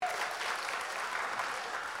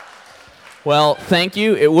Well, thank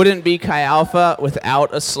you. It wouldn't be Chi Alpha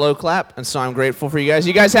without a slow clap, and so I'm grateful for you guys.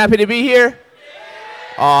 You guys happy to be here?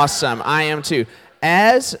 Awesome. I am too.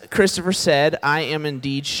 As Christopher said, I am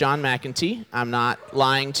indeed Sean McEntee. I'm not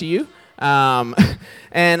lying to you.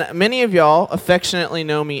 And many of y'all affectionately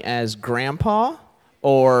know me as Grandpa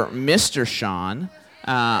or Mr. Sean.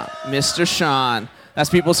 Mr. Sean. That's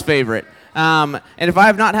people's favorite. And if I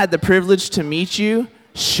have not had the privilege to meet you,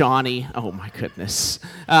 Shawnee, oh my goodness.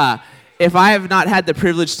 If I have not had the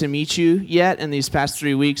privilege to meet you yet in these past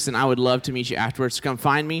 3 weeks, then I would love to meet you afterwards. Come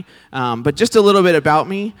find me. But just a little bit about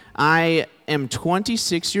me. I am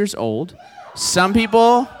 26 years old. Some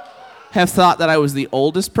people have thought that I was the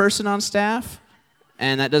oldest person on staff,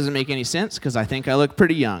 and that doesn't make any sense because I think I look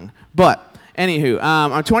pretty young. But anywho,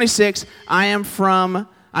 I'm 26.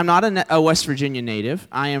 I'm not a West Virginia native.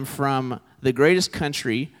 I am from the greatest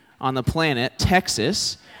country on the planet,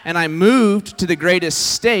 Texas. And I moved to the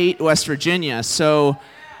greatest state, West Virginia. So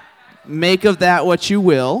make of that what you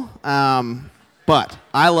will. But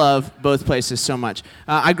I love both places so much.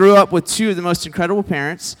 I grew up with two of the most incredible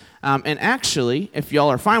parents. And actually, if y'all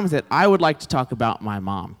are fine with it, I would like to talk about my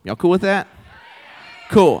mom. Y'all cool with that?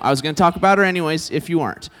 Cool. I was going to talk about her anyways if you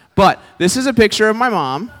aren't. But this is a picture of my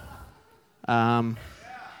mom.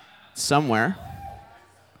 Somewhere.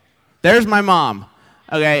 There's my mom.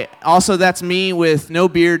 Okay, also that's me with no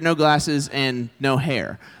beard, no glasses, and no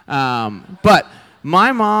hair. But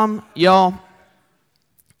my mom, y'all,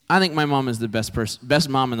 I think my mom is the best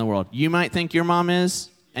mom in the world. You might think your mom is,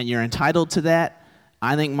 and you're entitled to that.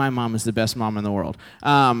 I think my mom is the best mom in the world.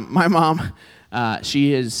 My mom,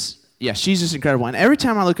 she's just incredible. And every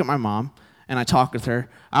time I look at my mom and I talk with her,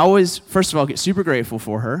 I always, first of all, get super grateful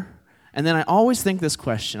for her. And then I always think this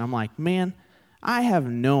question. I'm like, man, I have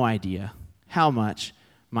no idea how much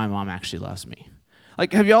my mom actually loves me.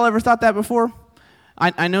 Like, have y'all ever thought that before?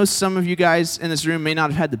 I know some of you guys in this room may not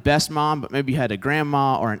have had the best mom, but maybe you had a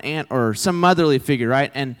grandma or an aunt or some motherly figure, right?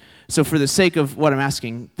 And so for the sake of what I'm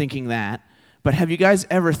asking, thinking that, but have you guys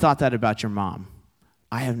ever thought that about your mom?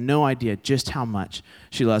 I have no idea just how much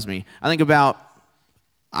she loves me. I think about,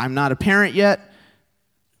 I'm not a parent yet,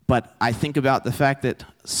 but I think about the fact that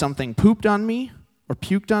something pooped on me or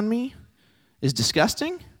puked on me is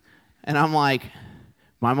disgusting, and I'm like,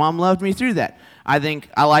 my mom loved me through that. I think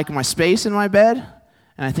I like my space in my bed,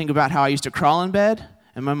 and I think about how I used to crawl in bed,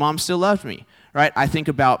 and my mom still loved me, right? I think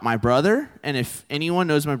about my brother, and if anyone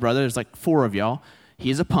knows my brother, there's like 4 of y'all.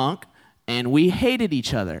 He's a punk, and we hated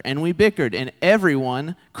each other, and we bickered, and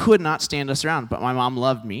everyone could not stand us around, but my mom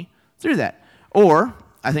loved me through that. Or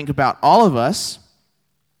I think about all of us,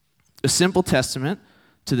 a simple testament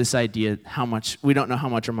to this idea how much we don't know how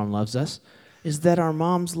much our mom loves us, is that our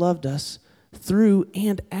moms loved us through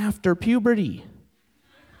and after puberty.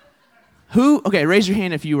 Okay, raise your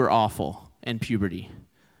hand if you were awful in puberty.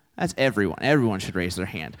 That's everyone. Everyone should raise their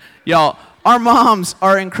hand. Y'all, our moms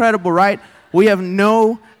are incredible, right? We have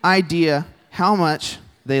no idea how much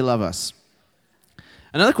they love us.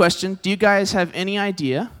 Another question, do you guys have any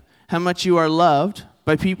idea how much you are loved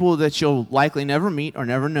by people that you'll likely never meet or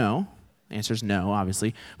never know? The answer is no,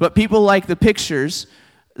 obviously. But people like the pictures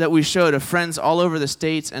that we showed of friends all over the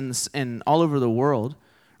states and all over the world,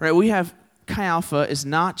 right? We have Chi Alpha is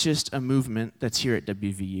not just a movement that's here at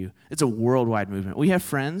WVU. It's a worldwide movement. We have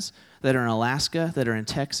friends that are in Alaska, that are in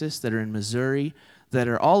Texas, that are in Missouri, that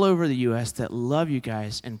are all over the U.S. that love you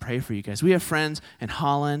guys and pray for you guys. We have friends in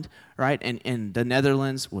Holland, right, and in the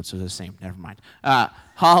Netherlands. What's the same? Never mind.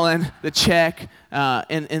 Holland, the Czech,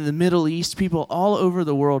 in the Middle East, people all over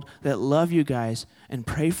the world that love you guys and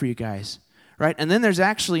pray for you guys. Right? And then there's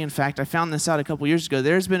actually, in fact, I found this out a couple years ago,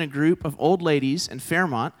 there's been a group of old ladies in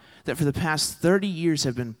Fairmont that for the past 30 years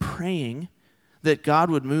have been praying that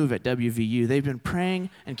God would move at WVU. They've been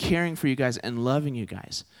praying and caring for you guys and loving you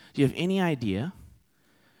guys. Do you have any idea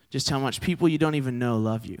just how much people you don't even know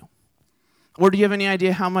love you? Or do you have any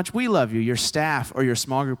idea how much we love you, your staff or your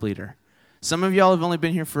small group leader? Some of y'all have only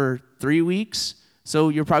been here for 3 weeks, so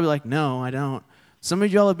you're probably like, no, I don't. Some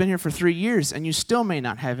of y'all have been here for 3 years, and you still may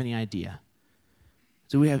not have any idea.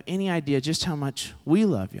 Do we have any idea just how much we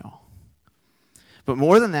love y'all? But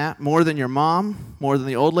more than that, more than your mom, more than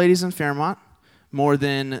the old ladies in Fairmont, more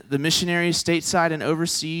than the missionaries stateside and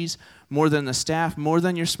overseas, more than the staff, more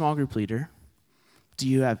than your small group leader, do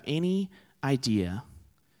you have any idea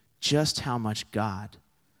just how much God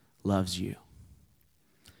loves you?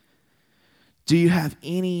 Do you have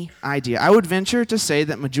any idea? I would venture to say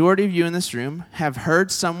that majority of you in this room have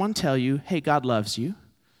heard someone tell you, hey, God loves you,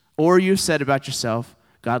 or you've said about yourself,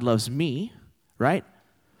 God loves me, right?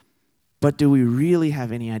 But do we really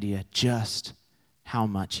have any idea just how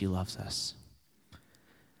much he loves us?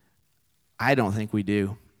 I don't think we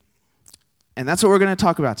do. And that's what we're going to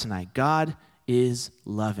talk about tonight. God is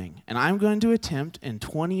loving. And I'm going to attempt in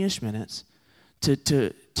 20-ish minutes to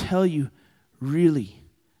tell you really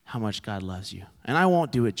how much God loves you. And I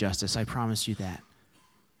won't do it justice, I promise you that.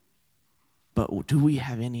 But do we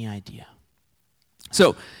have any idea?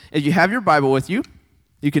 So, if you have your Bible with you,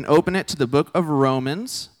 you can open it to the book of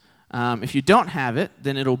Romans. If you don't have it,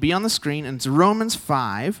 then it'll be on the screen, and it's Romans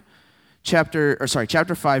 5, chapter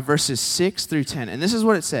 5, verses 6 through 10. And this is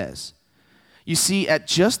what it says. You see, at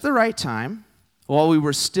just the right time, while we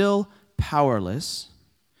were still powerless,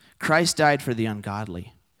 Christ died for the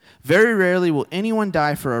ungodly. Very rarely will anyone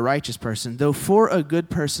die for a righteous person, though for a good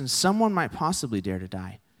person someone might possibly dare to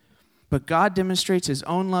die. But God demonstrates his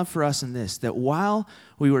own love for us in this, that while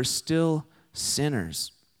we were still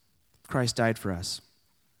sinners, Christ died for us.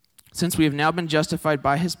 Since we have now been justified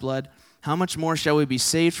by his blood, how much more shall we be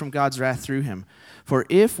saved from God's wrath through him? For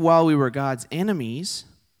if while we were God's enemies,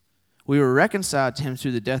 we were reconciled to him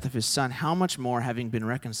through the death of his Son, how much more, having been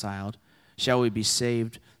reconciled, shall we be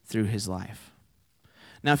saved through his life?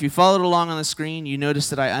 Now, if you followed along on the screen, you notice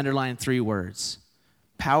that I underlined 3 words.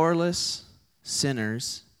 Powerless,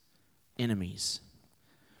 sinners, enemies.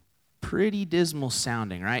 Pretty dismal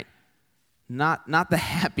sounding, right? Not the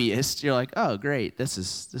happiest. You're like, oh, great, this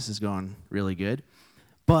is going really good.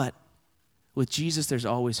 But with Jesus, there's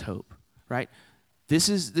always hope, right? This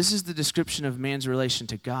is the description of man's relation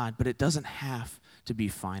to God, but it doesn't have to be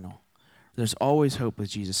final. There's always hope with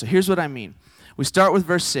Jesus. So here's what I mean. We start with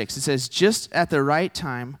verse 6. It says, just at the right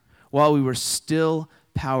time, while we were still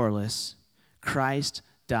powerless, Christ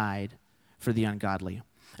died for the ungodly.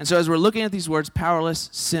 And so as we're looking at these words, powerless,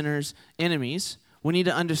 sinners, enemies, we need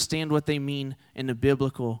to understand what they mean in a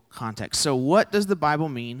biblical context. So what does the Bible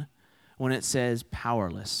mean when it says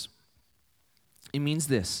powerless? It means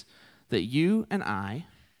this, that you and I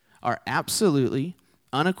are absolutely,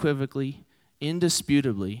 unequivocally,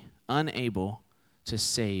 indisputably unable to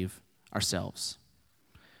save ourselves.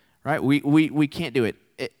 Right? We can't do it.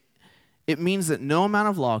 It means that no amount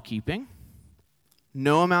of law keeping,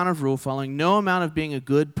 no amount of rule following, no amount of being a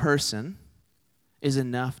good person is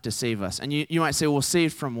enough to save us. And you might say, well,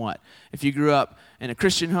 saved from what? If you grew up in a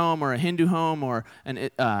Christian home or a Hindu home or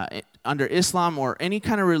under Islam or any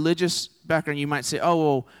kind of religious background, you might say, oh,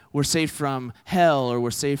 well, we're saved from hell or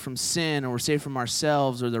we're saved from sin or we're saved from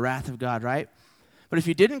ourselves or the wrath of God, right? But if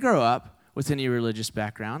you didn't grow up with any religious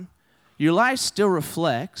background, your life still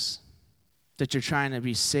reflects that you're trying to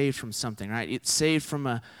be saved from something, right? It's saved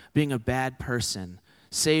from being a bad person,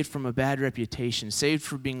 saved from a bad reputation, saved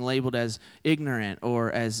from being labeled as ignorant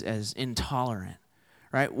or as intolerant,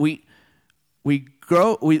 right? We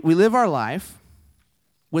live our life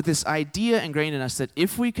with this idea ingrained in us that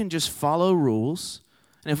if we can just follow rules,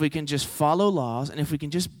 and if we can just follow laws, and if we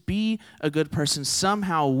can just be a good person,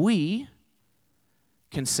 somehow we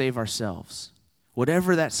can save ourselves,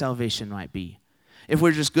 whatever that salvation might be. If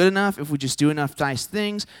we're just good enough, if we just do enough nice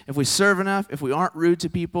things, if we serve enough, if we aren't rude to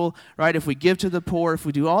people, right? If we give to the poor, if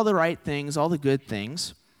we do all the right things, all the good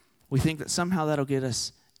things, we think that somehow that'll get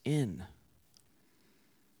us in.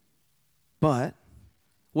 But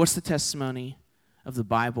what's the testimony of the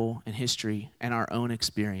Bible and history and our own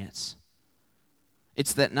experience?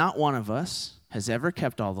 It's that not one of us has ever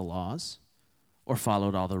kept all the laws or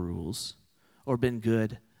followed all the rules or been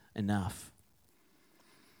good enough.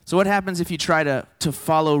 So what happens if you try to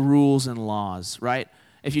follow rules and laws, right?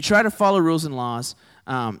 If you try to follow rules and laws,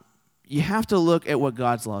 you have to look at what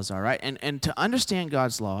God's laws are, right? And to understand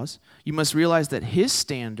God's laws, you must realize that his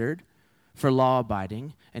standard for law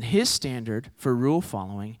abiding and his standard for rule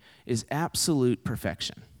following is absolute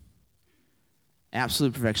perfection.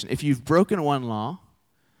 Absolute perfection. If you've broken one law,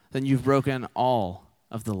 then you've broken all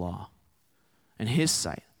of the law in his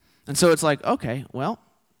sight. And so it's like, okay, well,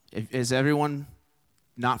 is everyone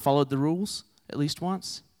not followed the rules at least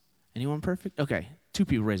once? Anyone perfect? Okay, 2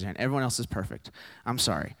 people raise their hand. Everyone else is perfect. I'm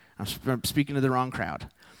sorry. I'm speaking to the wrong crowd.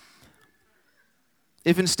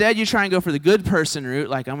 If instead you try and go for the good person route,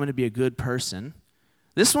 like I'm going to be a good person,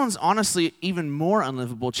 this one's honestly even more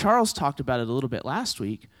unlivable. Charles talked about it a little bit last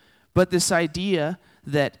week, but this idea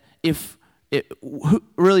that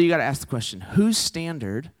really you got to ask the question, whose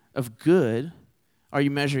standard of good are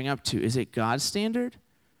you measuring up to? Is it God's standard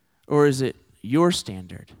or is it your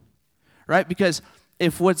standard? Right? Because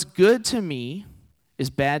if what's good to me is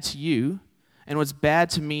bad to you and what's bad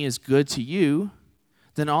to me is good to you,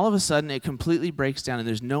 then all of a sudden it completely breaks down and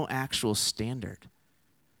there's no actual standard.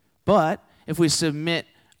 But if we submit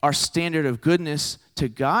our standard of goodness to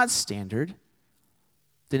God's standard,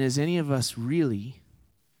 then is any of us really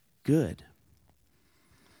good?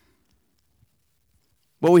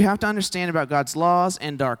 What we have to understand about God's laws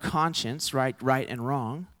and our conscience, right and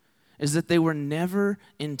wrong, is that they were never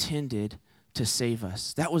intended to save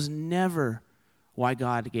us. That was never why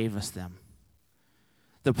God gave us them.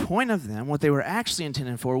 The point of them, what they were actually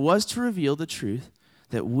intended for, was to reveal the truth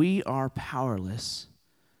that we are powerless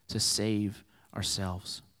to save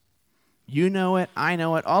ourselves. You know it, I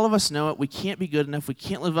know it, all of us know it. We can't be good enough. We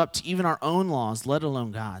can't live up to even our own laws, let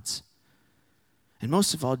alone God's. And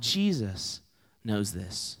most of all, Jesus knows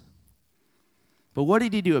this. But what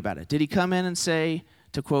did he do about it? Did he come in and say,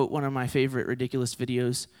 to quote one of my favorite ridiculous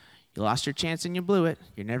videos, "You lost your chance and you blew it.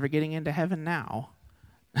 You're never getting into heaven now"?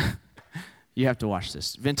 You have to watch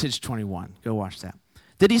this. Vintage 21. Go watch that.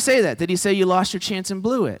 Did he say that? Did he say you lost your chance and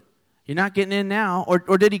blew it? You're not getting in now?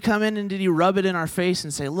 Or did he come in and did he rub it in our face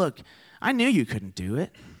and say, "Look, I knew you couldn't do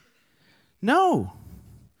it"? No.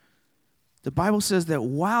 The Bible says that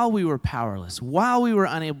while we were powerless, while we were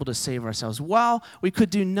unable to save ourselves, while we could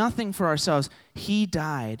do nothing for ourselves, he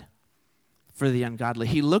died for the ungodly.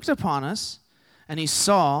 He looked upon us and he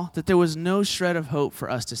saw that there was no shred of hope for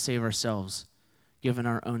us to save ourselves, given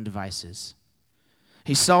our own devices.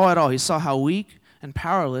 He saw it all. He saw how weak and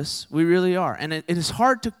powerless we really are. And it is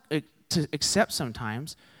hard to accept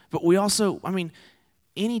sometimes, but we also,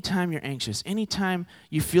 anytime you're anxious, anytime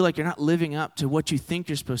you feel like you're not living up to what you think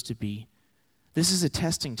you're supposed to be, this is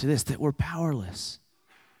attesting to this, that we're powerless.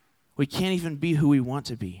 We can't even be who we want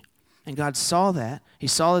to be. And God saw that. He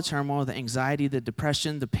saw the turmoil, the anxiety, the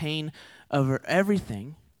depression, the pain over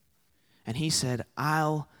everything. And he said,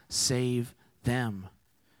 "I'll save them.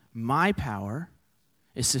 My power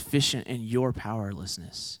is sufficient in your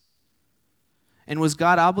powerlessness." And was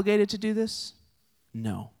God obligated to do this?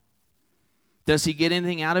 No. Does he get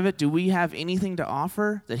anything out of it? Do we have anything to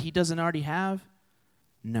offer that he doesn't already have?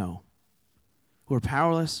 No. We're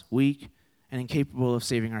powerless, weak, and incapable of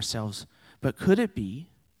saving ourselves. But could it be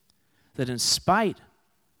that in spite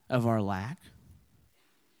of our lack,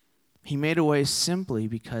 he made a way simply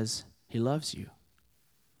because he loves you?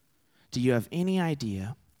 Do you have any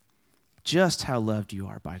idea just how loved you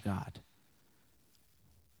are by God?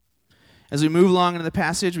 As we move along into the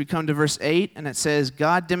passage, we come to verse 8, and it says,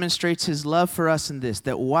 God demonstrates his love for us in this,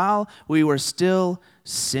 that while we were still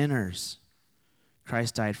sinners,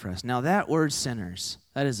 Christ died for us. Now that word sinners,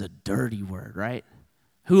 that is a dirty word, right?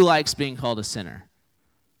 Who likes being called a sinner?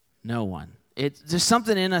 No one. There's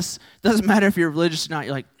something in us, doesn't matter if you're religious or not,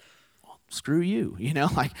 you're like, well, screw you,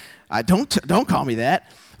 don't call me that.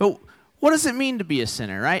 But what does it mean to be a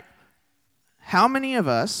sinner, right? How many of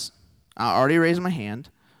us, I already raised my hand,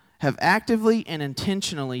 have actively and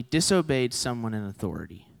intentionally disobeyed someone in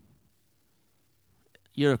authority?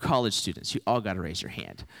 You're college students. You all got to raise your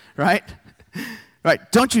hand, right?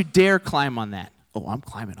 Right. Don't you dare climb on that. Oh, I'm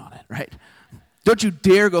climbing on it, right? Don't you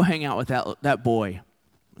dare go hang out with that boy.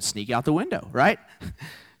 Sneak out the window, right?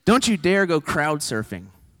 Don't you dare go crowd surfing,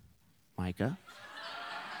 Micah.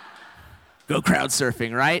 Go crowd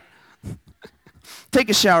surfing, right? Take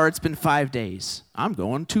a shower. It's been 5 days. I'm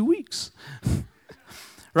going 2 weeks.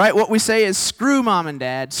 Right? What we say is, screw mom and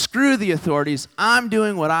dad, screw the authorities, I'm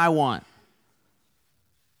doing what I want.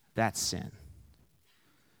 That's sin.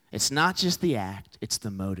 It's not just the act, it's the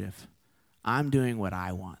motive. I'm doing what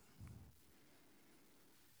I want.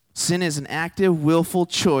 Sin is an active, willful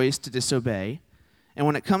choice to disobey. And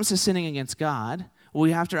when it comes to sinning against God, what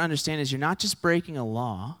we have to understand is you're not just breaking a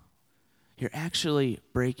law, you're actually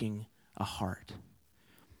breaking a heart.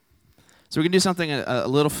 So we're going to do something a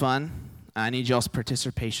little fun. I need y'all's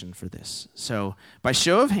participation for this. So by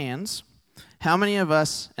show of hands, how many of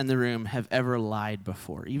us in the room have ever lied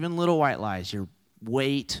before? Even little white lies, your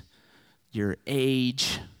weight, your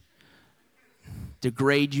age, the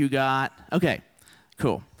grade you got. Okay,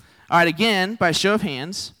 cool. All right, again, by show of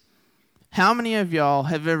hands, how many of y'all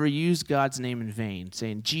have ever used God's name in vain,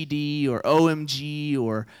 saying GD or OMG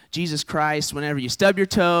or Jesus Christ whenever you stub your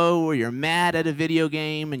toe or you're mad at a video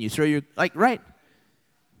game and you throw your, right?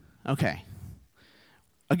 Okay.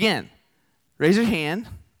 Again, raise your hand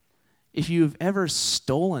if you've ever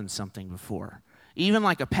stolen something before. Even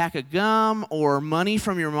like a pack of gum or money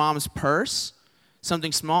from your mom's purse.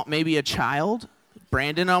 Something small, maybe a child.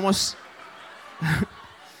 Brandon almost...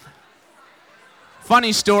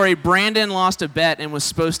 Funny story, Brandon lost a bet and was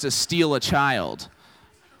supposed to steal a child.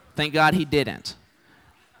 Thank God he didn't.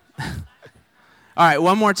 All right,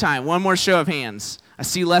 one more time. One more show of hands. I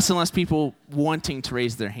see less and less people wanting to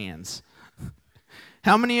raise their hands.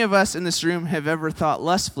 How many of us in this room have ever thought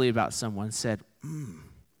lustfully about someone, said,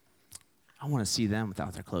 I want to see them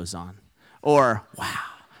without their clothes on? Or, wow.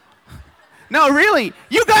 No, really,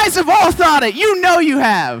 you guys have all thought it. You know you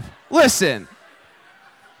have. Listen.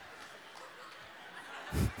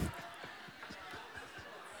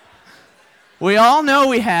 We all know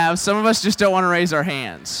we have. Some of us just don't want to raise our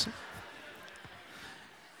hands.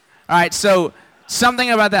 All right, so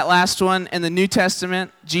something about that last one. In the New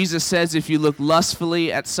Testament, Jesus says if you look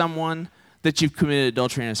lustfully at someone, that you've committed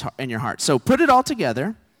adultery in your heart. So put it all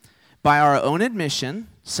together. By our own admission,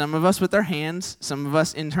 some of us with our hands, some of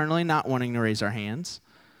us internally not wanting to raise our hands.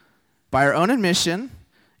 By our own admission,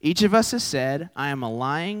 each of us has said, I am a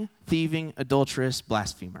lying, thieving, adulterous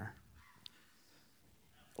blasphemer.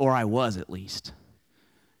 Or I was, at least.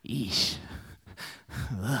 Yeesh.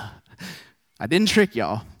 I didn't trick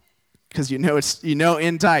y'all, because you know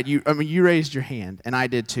inside. You raised your hand, and I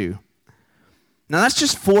did too. Now that's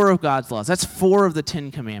just 4 of God's laws. That's 4 of the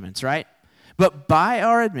 10 commandments, right? But by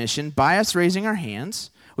our admission, by us raising our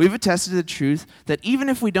hands, we've attested to the truth that even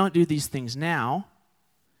if we don't do these things now,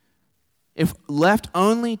 if left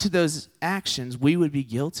only to those actions, we would be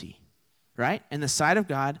guilty, right? In the sight of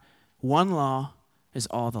God, one law is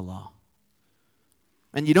all the law.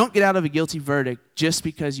 And you don't get out of a guilty verdict just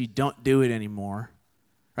because you don't do it anymore,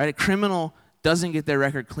 right? A criminal doesn't get their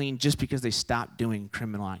record clean just because they stop doing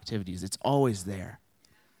criminal activities. It's always there.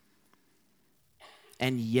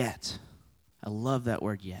 And yet, I love that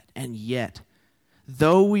word yet, and yet,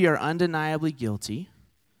 though we are undeniably guilty,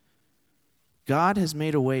 God has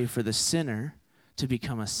made a way for the sinner to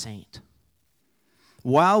become a saint.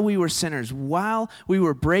 While we were sinners, while we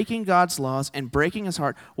were breaking God's laws and breaking his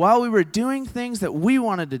heart, while we were doing things that we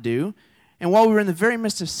wanted to do, and while we were in the very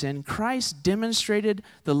midst of sin, Christ demonstrated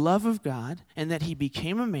the love of God and that he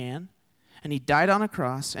became a man, and he died on a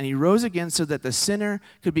cross, and he rose again so that the sinner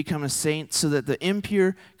could become a saint, so that the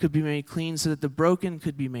impure could be made clean, so that the broken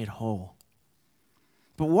could be made whole.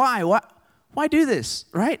 But why? Why do this,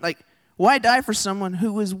 right? Like, why die for someone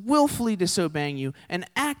who is willfully disobeying you and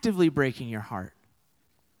actively breaking your heart?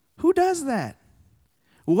 Who does that?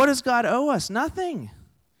 What does God owe us? Nothing.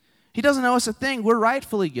 He doesn't owe us a thing. We're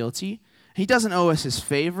rightfully guilty. He doesn't owe us his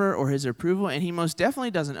favor or his approval, and he most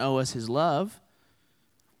definitely doesn't owe us his love.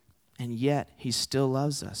 And yet, he still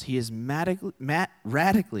loves us. He is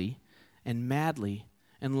radically and madly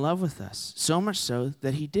in love with us, so much so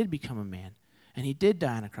that he did become a man, and he did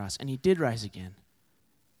die on a cross, and he did rise again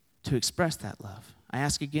to express that love. I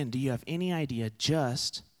ask again, do you have any idea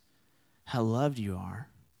just how loved you are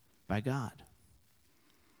by God?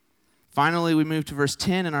 Finally, we move to verse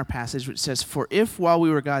 10 in our passage, which says, For if while we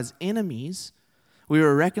were God's enemies, we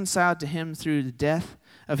were reconciled to him through the death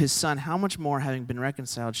of his Son, how much more, having been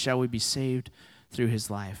reconciled, shall we be saved through his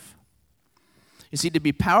life? You see, to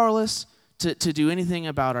be powerless to do anything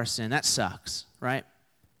about our sin, that sucks, right?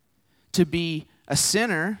 To be a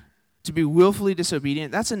sinner, to be willfully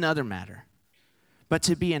disobedient, that's another matter. But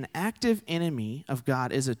to be an active enemy of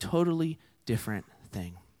God is a totally different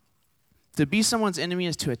thing. To be someone's enemy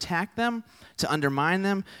is to attack them, to undermine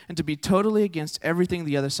them, and to be totally against everything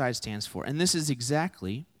the other side stands for. And this is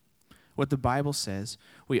exactly what the Bible says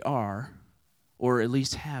we are, or at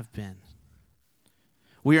least have been.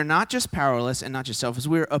 We are not just powerless and not just selfish.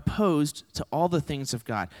 We are opposed to all the things of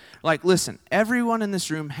God. Like, listen, everyone in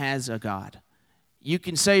this room has a God. You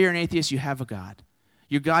can say you're an atheist, you have a God.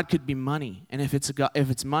 Your God could be money, and if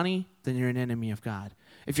it's money, then you're an enemy of God.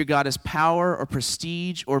 If your God is power or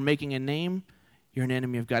prestige or making a name, you're an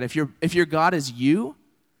enemy of God. If your God is you,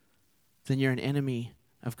 then you're an enemy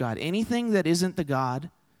of God. Anything that isn't the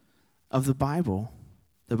God of the Bible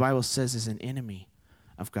says is an enemy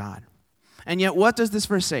of God. And yet, what does this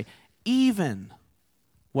verse say? Even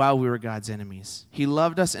while we were God's enemies, he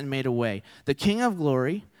loved us and made a way. The King of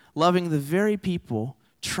glory, loving the very people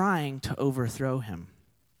trying to overthrow him.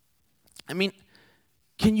 I mean,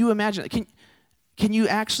 can you imagine? Can you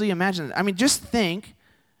actually imagine that? I mean, just think,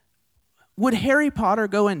 would Harry Potter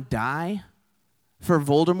go and die for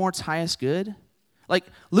Voldemort's highest good? Like,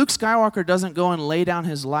 Luke Skywalker doesn't go and lay down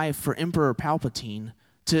his life for Emperor Palpatine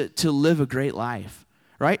to live a great life,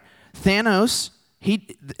 right? Thanos,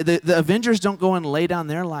 the Avengers don't go and lay down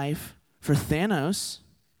their life for Thanos.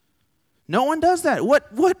 No one does that.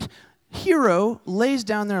 What hero lays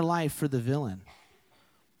down their life for the villain?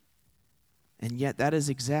 And yet that is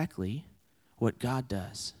exactly what God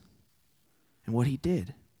does and what he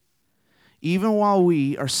did. Even while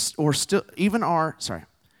we are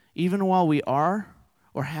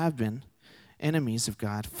or have been enemies of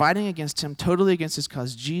God, fighting against him, totally against his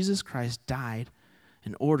cause, Jesus Christ died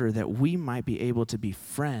in order that we might be able to be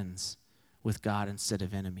friends with God instead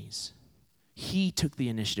of enemies. He took the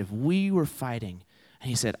initiative. We were fighting, and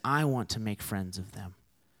he said, I want to make friends of them.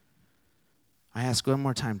 I ask one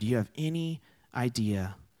more time, do you have any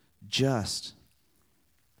idea just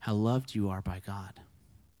how loved you are by God?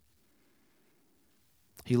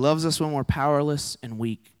 He loves us when we're powerless and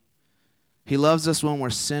weak. He loves us when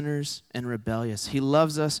we're sinners and rebellious. He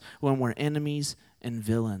loves us when we're enemies and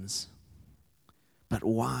villains. But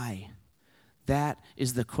why? That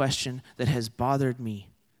is the question that has bothered me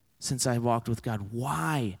since I walked with God.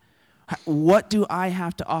 Why? What do I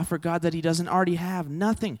have to offer God that he doesn't already have?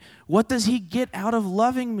 Nothing. What does he get out of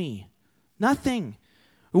loving me? Nothing.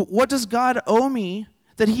 What does God owe me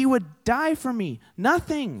that he would die for me?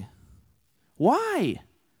 Nothing. Why?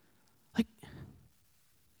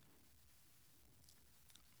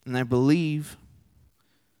 And I believe,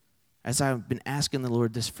 as I've been asking the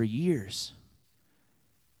Lord this for years,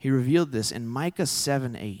 he revealed this in Micah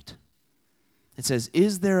 7:8. It says,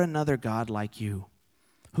 "Is there another God like you,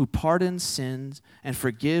 who pardons sins and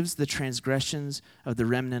forgives the transgressions of the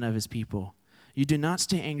remnant of his people? You do not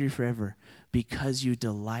stay angry forever, because you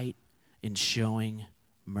delight in showing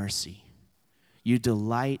mercy." You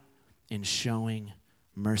delight in showing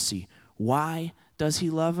mercy. Why does he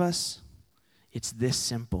love us? It's this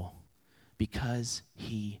simple: because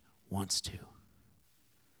he wants to.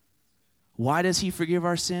 Why does he forgive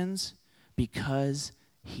our sins? Because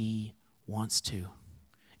he wants to.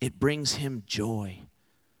 It brings him joy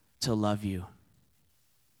to love you.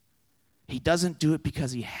 He doesn't do it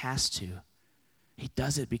because he has to. He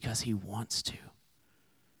does it because he wants to.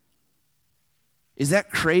 Is that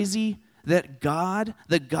crazy that God,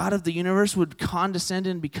 the God of the universe, would condescend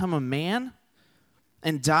and become a man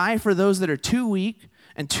and die for those that are too weak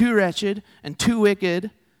and too wretched and too wicked,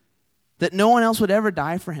 that no one else would ever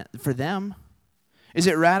die for them? Is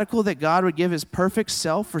it radical that God would give his perfect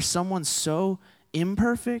self for someone so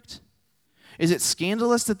imperfect? Is it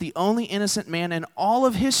scandalous that the only innocent man in all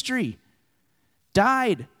of history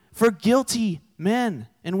died for guilty men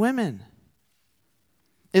and women?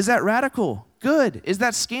 Is that radical? Good. Is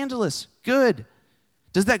that scandalous? Good.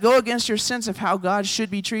 Does that go against your sense of how God should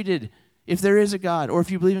be treated, if there is a God, or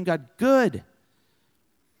if you believe in God? Good.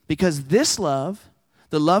 Because this love,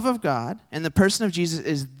 the love of God and the person of Jesus,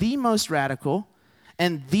 is the most radical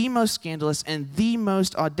and the most scandalous and the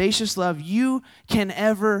most audacious love you can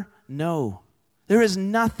ever know. There is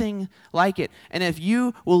nothing like it. And if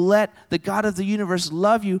you will let the God of the universe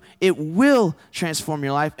love you, it will transform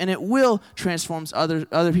your life, and it will transform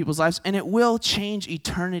other people's lives, and it will change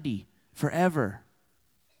eternity forever.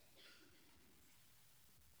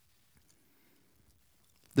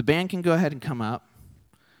 The band can go ahead and come up.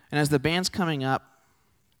 And as the band's coming up,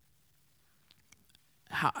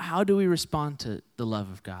 how do we respond to the love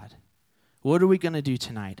of God? What are we going to do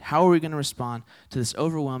tonight? How are we going to respond to this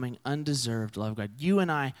overwhelming, undeserved love of God? You and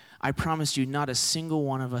I promise you, not a single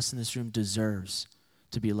one of us in this room deserves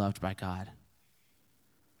to be loved by God.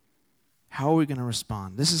 How are we going to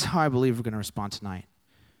respond? This is how I believe we're going to respond tonight.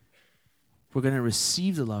 We're going to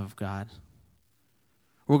receive the love of God.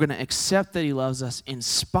 We're going to accept that he loves us in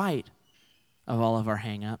spite of all of our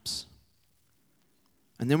hang-ups.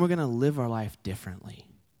 And then we're going to live our life differently.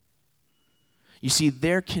 You see,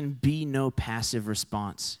 there can be no passive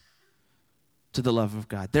response to the love of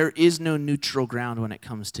God. There is no neutral ground when it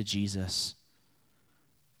comes to Jesus.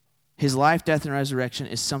 His life, death, and resurrection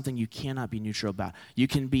is something you cannot be neutral about. You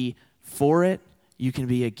can be for it, you can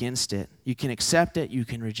be against it. You can accept it, you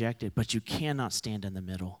can reject it, but you cannot stand in the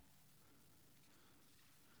middle.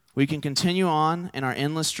 We can continue on in our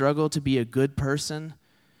endless struggle to be a good person,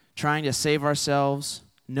 trying to save ourselves,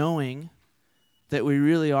 knowing that we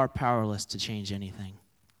really are powerless to change anything.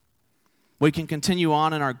 We can continue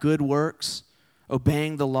on in our good works,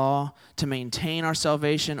 obeying the law to maintain our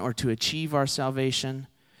salvation or to achieve our salvation,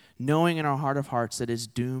 knowing in our heart of hearts that it's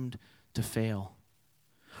doomed to fail.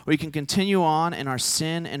 We can continue on in our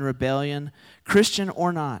sin and rebellion, Christian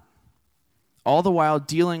or not, all the while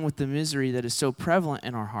dealing with the misery that is so prevalent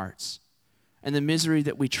in our hearts and the misery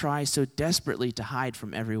that we try so desperately to hide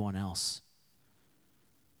from everyone else.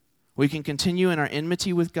 We can continue in our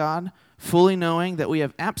enmity with God, fully knowing that we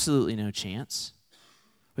have absolutely no chance.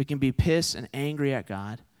 We can be pissed and angry at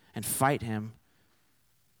God and fight him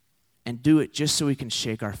and do it just so we can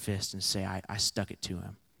shake our fist and say, I stuck it to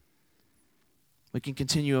him. We can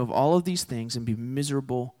continue of all of these things and be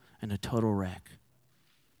miserable and a total wreck.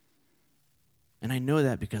 And I know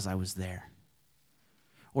that because I was there.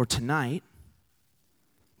 Or tonight,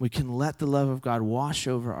 we can let the love of God wash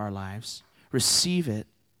over our lives, receive it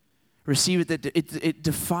that it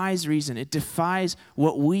defies reason. It defies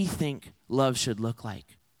what we think love should look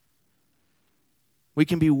like. We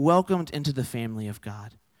can be welcomed into the family of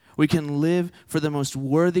God. We can live for the most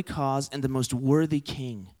worthy cause and the most worthy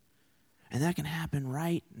king. And that can happen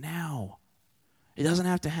right now. It doesn't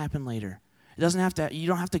have to happen later. You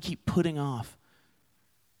don't have to keep putting off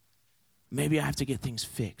maybe I have to get things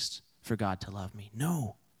fixed for God to love me.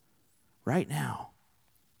 No, right now.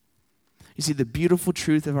 You see, the beautiful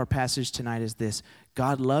truth of our passage tonight is this: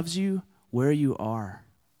 God loves you where you are,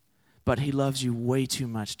 but he loves you way too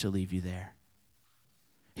much to leave you there.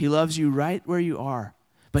 He loves you right where you are,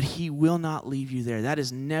 but he will not leave you there. That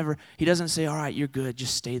is never, he doesn't say, all right, you're good,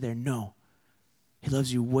 just stay there. No, he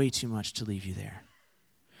loves you way too much to leave you there.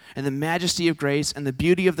 And the majesty of grace and the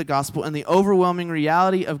beauty of the gospel and the overwhelming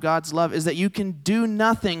reality of God's love is that you can do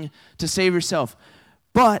nothing to save yourself,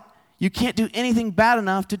 but you can't do anything bad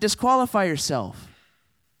enough to disqualify yourself.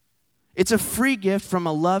 It's a free gift from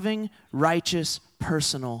a loving, righteous,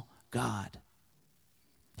 personal God.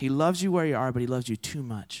 He loves you where you are, but he loves you too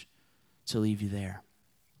much to leave you there.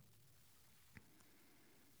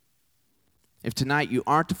 If tonight you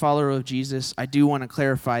aren't a follower of Jesus, I do want to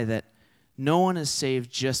clarify that no one is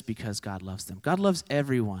saved just because God loves them. God loves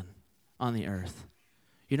everyone on the earth.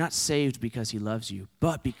 You're not saved because he loves you,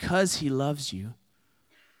 but because he loves you,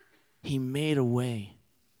 he made a way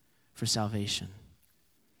for salvation.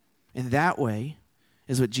 And that way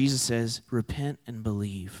is what Jesus says: repent and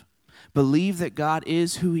believe. Believe that God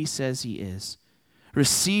is who he says he is.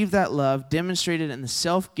 Receive that love demonstrated in the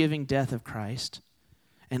self-giving death of Christ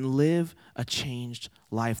and live a changed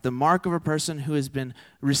life. The mark of a person who has been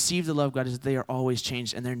received the love of God is that they are always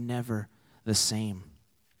changed and they're never the same.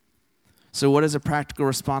 So what does a practical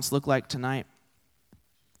response look like tonight?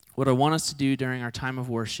 What I want us to do during our time of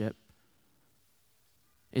worship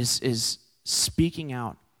is speaking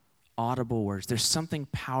out audible words. There's something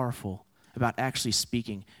powerful about actually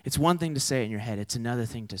speaking. It's one thing to say it in your head. It's another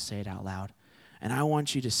thing to say it out loud. And I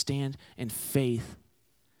want you to stand in faith.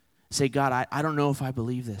 Say, God, I don't know if I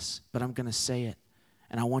believe this, but I'm going to say it.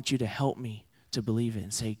 And I want you to help me to believe it.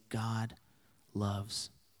 And say, God loves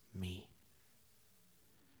me.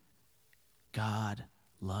 God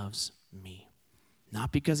loves me.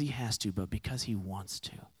 Not because he has to, but because he wants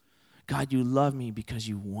to. God, you love me because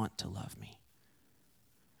you want to love me.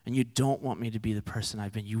 And you don't want me to be the person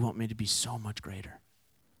I've been. You want me to be so much greater.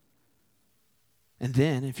 And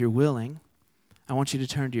then, if you're willing, I want you to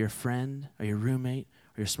turn to your friend or your roommate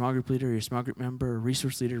or your small group leader or your small group member or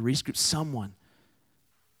resource leader, group, someone.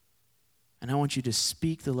 And I want you to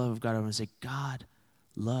speak the love of God over and say, God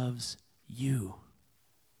loves you.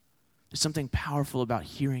 There's something powerful about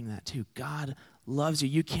hearing that too. God loves you.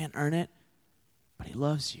 You can't earn it, but he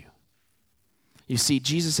loves you. You see,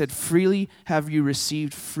 Jesus said, freely have you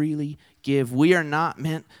received, freely give. We are not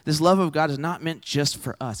meant, this love of God is not meant just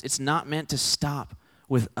for us. It's not meant to stop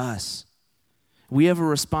with us. We have a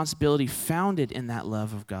responsibility founded in that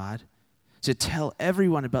love of God to tell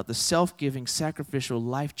everyone about the self-giving, sacrificial,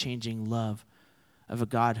 life-changing love of a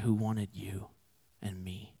God who wanted you and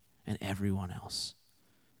me and everyone else.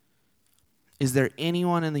 Is there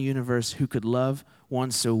anyone in the universe who could love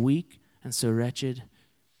one so weak and so wretched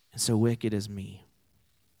and so wicked as me?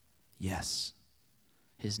 Yes.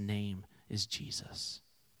 His name is Jesus.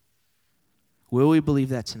 Will we believe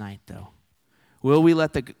that tonight, though? Will we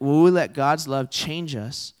let God's love change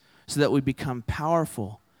us so that we become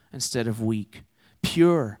powerful instead of weak,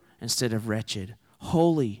 pure instead of wretched,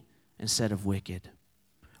 holy instead of wicked?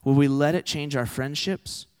 Will we let it change our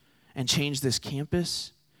friendships and change this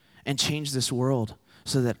campus and change this world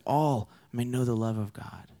so that all may know the love of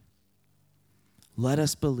God? Let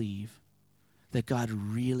us believe that God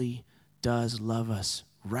really does love us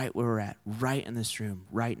right where we're at, right in this room,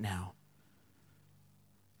 right now.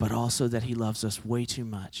 But also that he loves us way too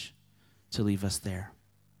much to leave us there.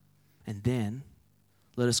 And then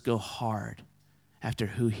let us go hard after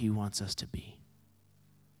who he wants us to be.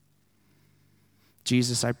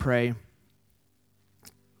 Jesus, I pray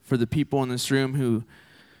for the people in this room who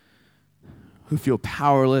feel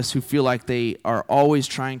powerless, who feel like they are always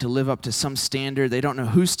trying to live up to some standard. They don't know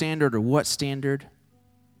whose standard or what standard.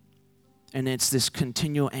 And it's this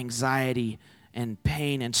continual anxiety and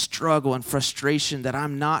pain and struggle and frustration that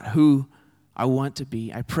I'm not who I want to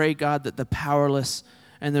be. I pray, God, that the powerless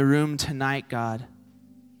in the room tonight, God,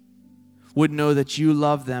 would know that you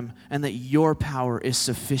love them and that your power is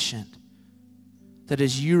sufficient. That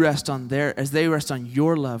as they rest on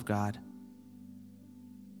your love, God,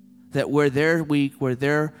 that where they're weak, where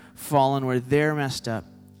they're fallen, where they're messed up,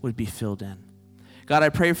 would be filled in. God, I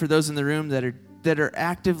pray for those in the room that are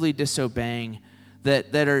actively disobeying,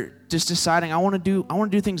 that are just deciding, I want to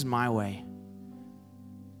do things my way.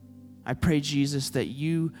 I pray, Jesus, that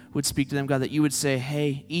you would speak to them, God, that you would say,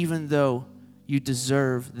 hey, even though you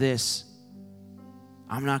deserve this,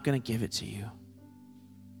 I'm not going to give it to you.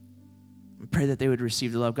 I pray that they would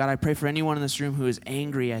receive the love. God, I pray for anyone in this room who is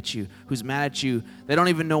angry at you, who's mad at you. They don't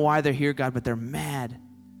even know why they're here, God, but they're mad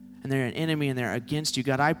and they're an enemy and they're against you,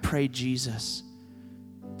 God, I pray, Jesus,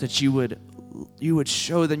 that you would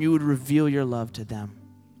show them, you would reveal your love to them.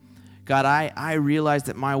 God, I realize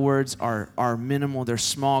that my words are minimal, they're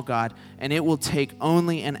small, God, and it will take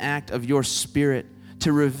only an act of your Spirit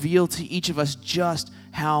to reveal to each of us just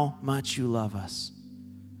how much you love us.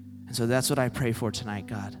 And so that's what I pray for tonight,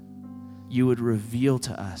 God. You would reveal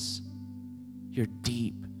to us your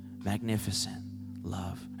deep, magnificent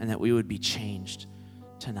love, and that we would be changed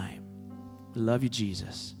tonight. We love you,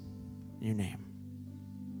 Jesus. In your name.